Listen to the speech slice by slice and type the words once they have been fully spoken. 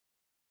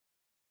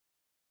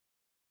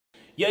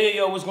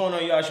Yo, what's going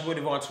on, y'all? It's your boy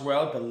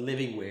Devvon, the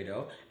living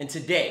weirdo. And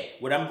today,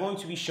 what I'm going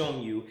to be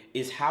showing you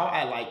is how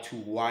I like to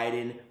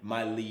widen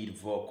my lead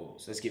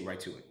vocals. Let's get right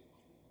to it.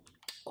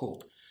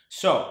 Cool.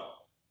 So,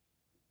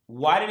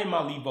 widening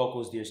my lead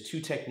vocals, there's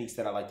two techniques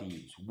that I like to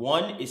use.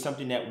 One is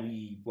something that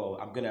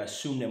I'm going to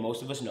assume that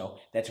most of us know.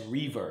 That's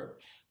reverb.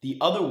 The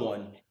other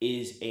one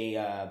is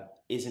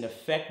an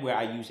effect where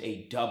I use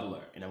a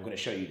doubler, and I'm going to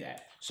show you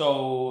that.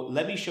 So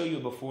let me show you a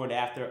before and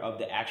after of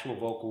the actual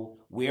vocal,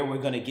 where we're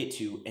going to get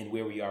to and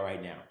where we are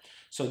right now.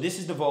 So this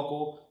is the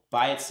vocal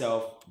by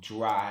itself,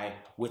 dry,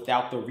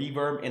 without the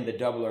reverb and the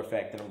doubler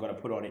effect that I'm going to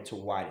put on it to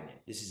widen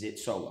it. This is it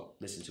solo.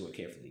 Listen to it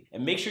carefully.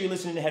 And make sure you're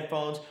listening to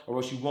headphones, or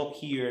else you won't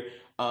hear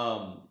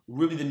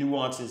really the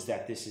nuances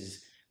that this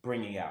is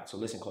bringing out. So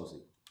listen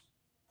closely.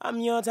 I'm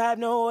your type,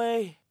 no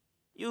way.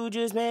 You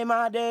just made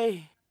my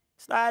day.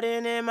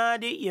 Sliding in my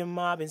DM,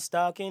 I've been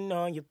stalking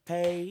on your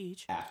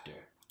page. After,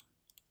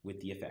 with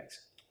the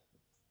effects.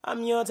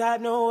 I'm your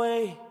type, no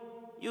way.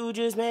 You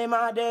just made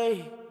my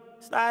day.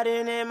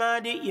 Sliding in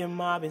my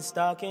DM, I've been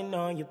stalking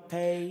on your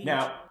page.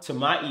 Now, to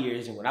my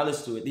ears, and when I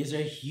listen to it, there's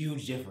a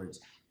huge difference.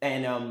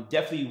 And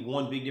definitely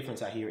one big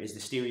difference I hear is the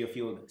stereo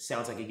field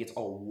sounds like it gets a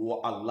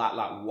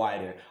lot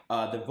wider.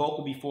 The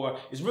vocal before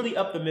is really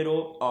up the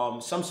middle.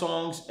 Some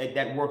songs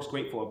that works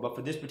great for it, but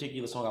for this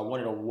particular song, I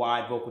wanted a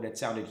wide vocal that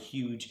sounded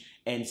huge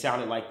and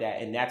sounded like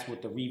that, and that's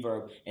what the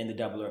reverb and the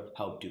doubler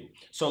help do.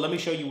 So let me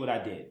show you what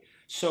I did.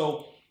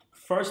 So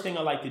first thing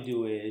I like to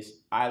do is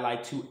I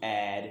like to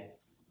add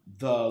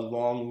a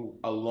long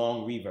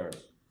reverb.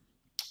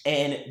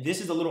 And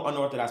this is a little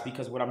unorthodox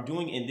because what I'm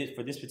doing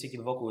for this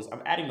particular vocal is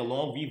I'm adding a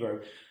long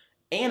reverb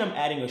and I'm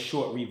adding a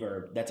short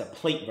reverb that's a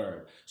plate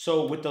verb.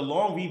 So with the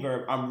long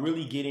reverb, I'm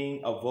really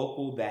getting a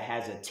vocal that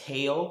has a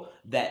tail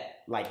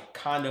that like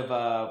kind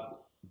of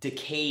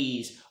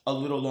decays a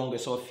little longer.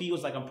 So it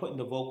feels like I'm putting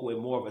the vocal in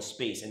more of a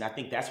space. And I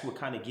think that's what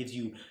kind of gives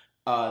you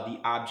the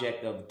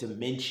object of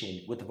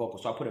dimension with the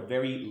vocal. So I put a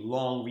very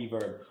long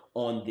reverb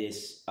on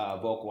this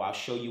vocal. I'll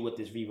show you what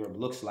this reverb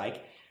looks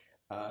like.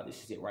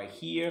 This is it right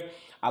here.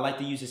 I like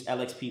to use this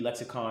LXP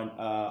Lexicon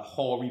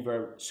Hall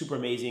reverb. Super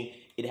amazing.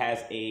 It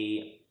has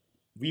a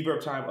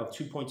reverb time of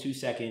 2.2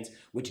 seconds,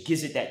 which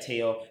gives it that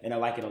tail, and I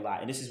like it a lot.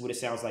 And this is what it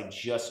sounds like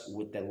just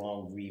with the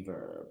long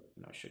reverb.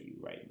 And I'll show you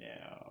right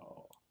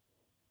now.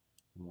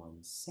 1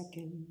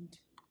 second.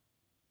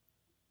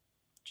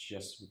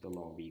 Just with the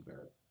long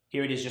reverb.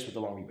 Here it is just with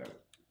the long reverb.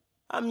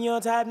 I'm your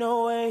type,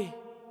 no way.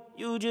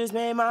 You just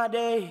made my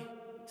day.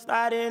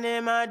 Sliding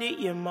in my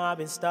DM, I've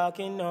been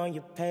stalking on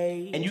your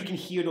page. And you can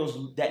hear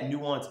that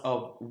nuance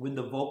of when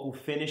the vocal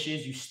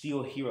finishes, you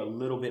still hear a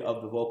little bit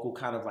of the vocal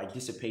kind of like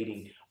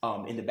dissipating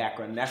in the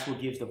background. And that's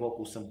what gives the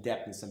vocal some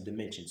depth and some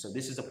dimension. So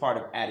this is a part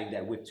of adding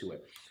that whip to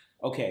it.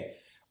 Okay,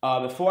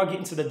 before I get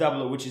into the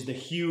doubler, which is the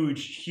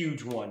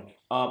huge one,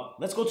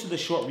 let's go to the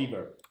short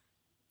reverb.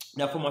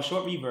 Now for my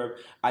short reverb,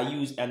 I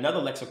use another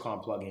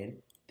Lexicon plugin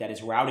that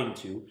is routing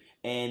to,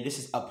 and this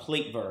is a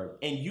plate verb.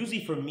 And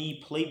usually for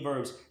me, plate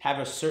verbs have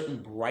a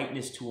certain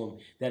brightness to them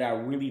that I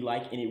really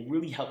like, and it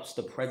really helps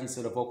the presence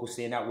of the vocal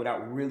stand out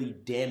without really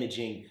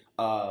damaging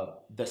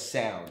the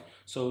sound.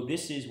 So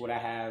this is what I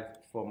have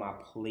for my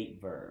plate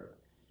verb.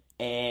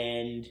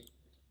 And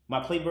my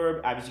plate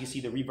verb, as you can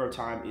see, the reverb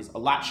time is a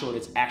lot shorter.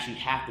 It's actually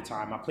half the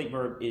time. My plate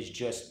verb is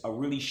just a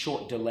really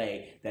short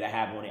delay that I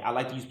have on it. I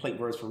like to use plate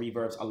verbs for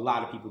reverbs. A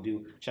lot of people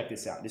do. Check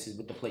this out. This is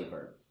with the plate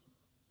verb.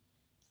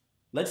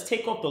 Let's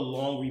take off the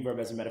long reverb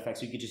as a matter of fact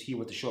so you can just hear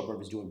what the short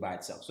verb is doing by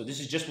itself. So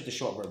this is just with the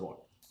short verb on.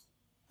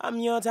 I'm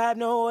your type,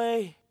 no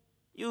way.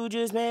 You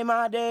just made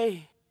my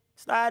day.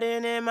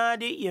 Sliding in my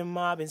DM,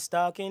 I've been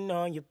stalking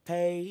on your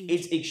page.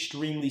 It's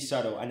extremely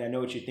subtle, and I know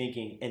what you're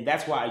thinking. And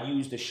that's why I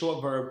use the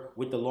short verb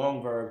with the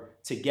long verb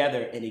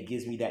together, and it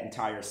gives me that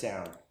entire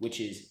sound, which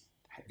is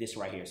this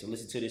right here. So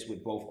listen to this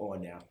with both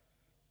on now.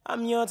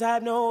 I'm your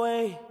type, no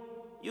way.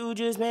 You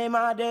just made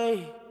my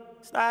day.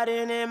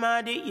 Sliding in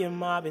my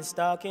DM, I've been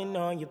stalking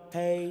on your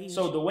page.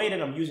 So the way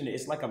that I'm using it,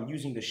 it's like I'm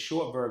using the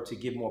short verb to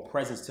give more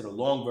presence to the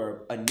long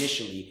verb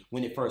initially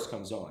when it first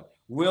comes on.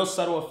 Real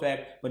subtle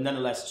effect, but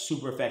nonetheless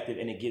super effective,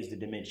 and it gives the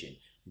dimension.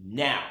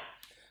 Now,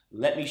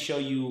 let me show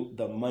you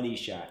the money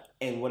shot.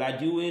 And what I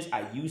do is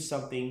I use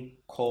something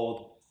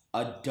called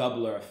a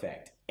doubler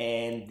effect.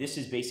 And this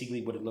is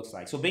basically what it looks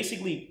like. So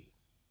basically,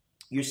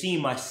 you're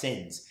seeing my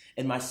sins.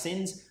 And my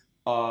sins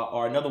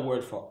are another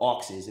word for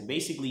auxes, and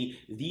basically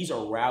these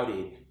are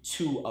routed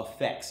to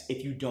effects.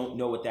 If you don't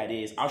know what that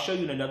is, I'll show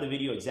you in another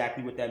video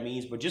exactly what that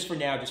means, but just for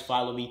now, just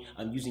follow me.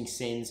 I'm using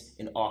sends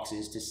and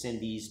auxes to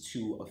send these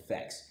to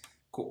effects.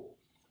 Cool.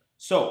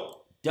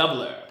 So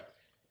doubler,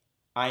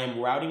 I am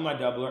routing my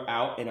doubler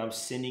out, and I'm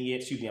sending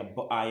it,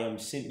 I am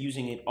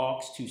using an aux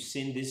to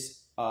send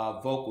this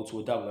vocal to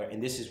a doubler,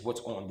 and this is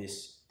what's on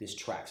this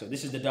track. So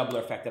this is the doubler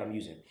effect that I'm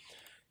using.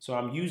 So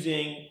I'm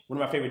using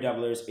one of my favorite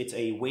doublers. It's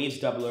a waves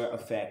doubler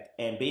effect.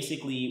 And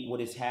basically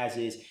what it has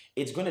is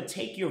it's going to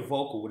take your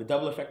vocal. What a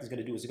doubler effect is going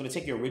to do is it's going to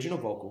take your original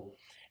vocal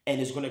and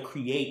it's going to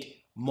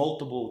create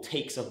multiple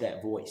takes of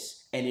that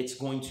voice, and it's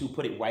going to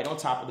put it right on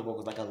top of the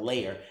vocals like a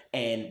layer,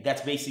 and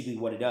that's basically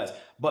what it does.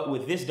 But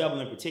with this double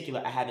in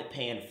particular, I have it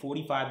pan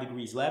 45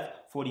 degrees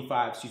left,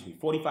 45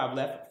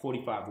 left,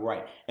 45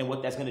 right. And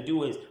what that's going to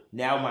do is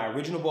now my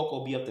original vocal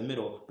will be up the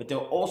middle, but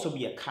there'll also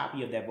be a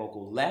copy of that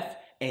vocal left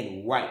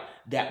and right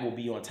that will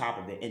be on top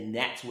of it, and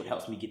that's what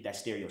helps me get that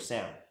stereo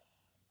sound.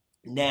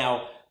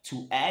 Now,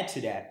 to add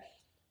to that,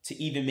 to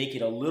even make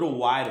it a little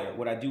wider,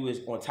 what I do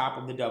is on top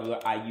of the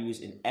doubler, I use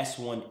an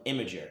S1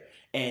 imager.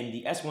 And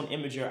the S1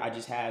 imager, I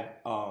just have,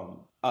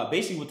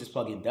 basically what this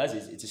plugin does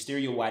is it's a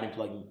stereo widening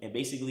plugin. And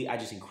basically I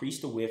just increase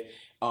the width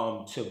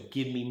to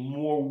give me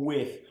more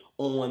width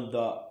on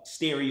the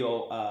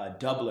stereo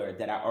doubler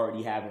that I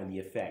already have on the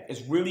effect.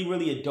 It's really,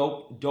 really a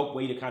dope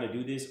way to kind of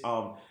do this.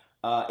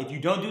 If you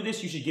don't do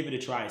this, you should give it a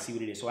try and see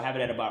what it is. So I have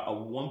it at about a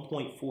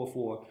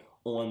 1.44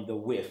 on the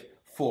width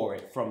for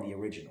it from the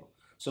original.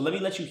 So let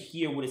me let you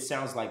hear what it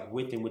sounds like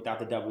with and without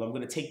the doubler. I'm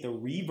going to take the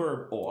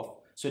reverb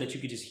off so that you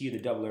can just hear the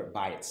doubler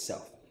by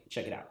itself.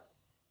 Check it out.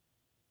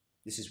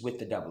 This is with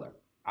the doubler.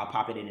 I'll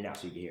pop it in and out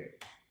so you can hear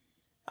it.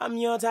 I'm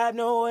your type,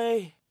 no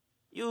way.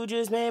 You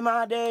just made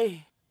my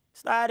day.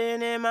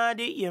 Sliding in my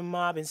DM,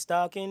 I've been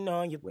stalking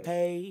on your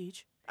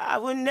page. I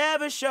would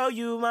never show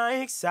you my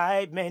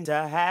excitement to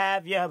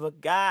have you,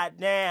 but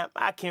goddamn,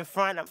 I can't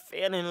front, I'm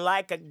feeling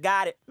like I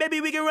got it.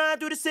 Baby, we can run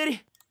through the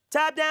city.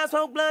 Top down,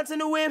 smoke blunts in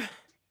the whip.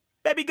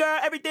 Baby girl,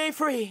 everything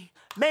free.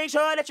 Make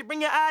sure that you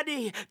bring your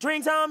ID.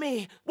 Drinks on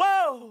me.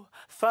 Whoa,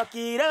 fuck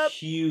it up.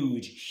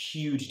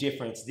 Huge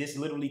difference. This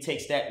literally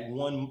takes that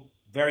one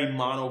very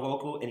mono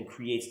vocal and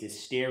creates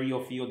this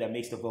stereo feel that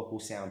makes the vocal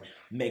sound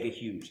mega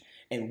huge.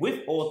 And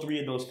with all three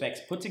of those effects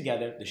put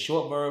together, the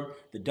short verb,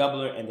 the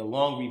doubler, and the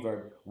long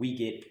reverb, we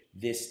get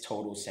this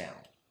total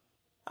sound.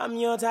 I'm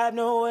your type,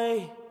 no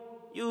way.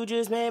 You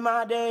just made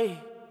my day.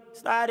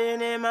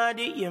 Sliding in my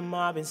DM,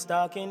 I've been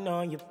stalking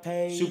on your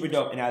page. Super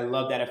dope, and I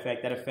love that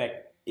effect. That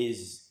effect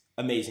is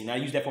amazing. I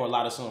use that for a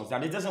lot of songs. Now,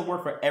 this doesn't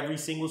work for every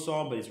single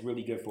song, but it's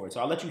really good for it. So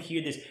I'll let you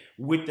hear this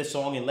with the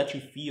song and let you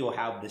feel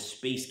how the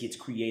space gets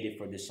created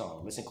for this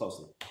song. Listen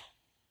closely.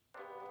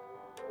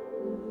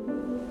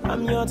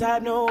 I'm your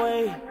type, no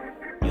way.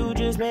 You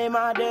just made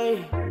my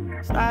day.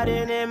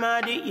 Sliding in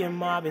my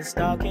DM, I've been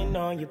stalking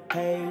on your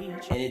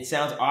page. And it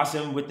sounds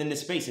awesome within the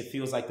space. It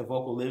feels like the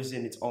vocal lives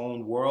in its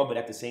own world, but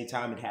at the same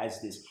time, it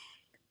has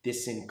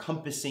this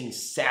encompassing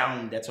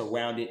sound that's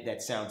around it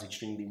that sounds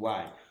extremely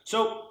wide.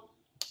 So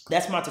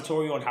that's my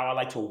tutorial on how I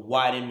like to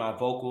widen my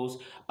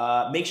vocals.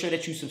 Make sure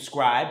that you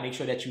subscribe. Make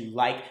sure that you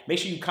like. Make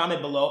sure you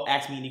comment below.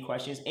 Ask me any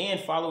questions. And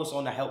follow us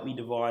on the Help Me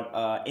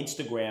Devvon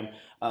Instagram.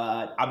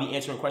 I'll be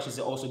answering questions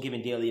and also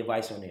giving daily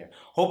advice on there.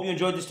 Hope you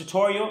enjoyed this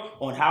tutorial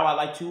on how I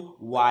like to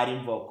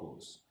widen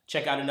vocals.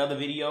 Check out another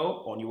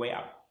video on your way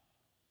out.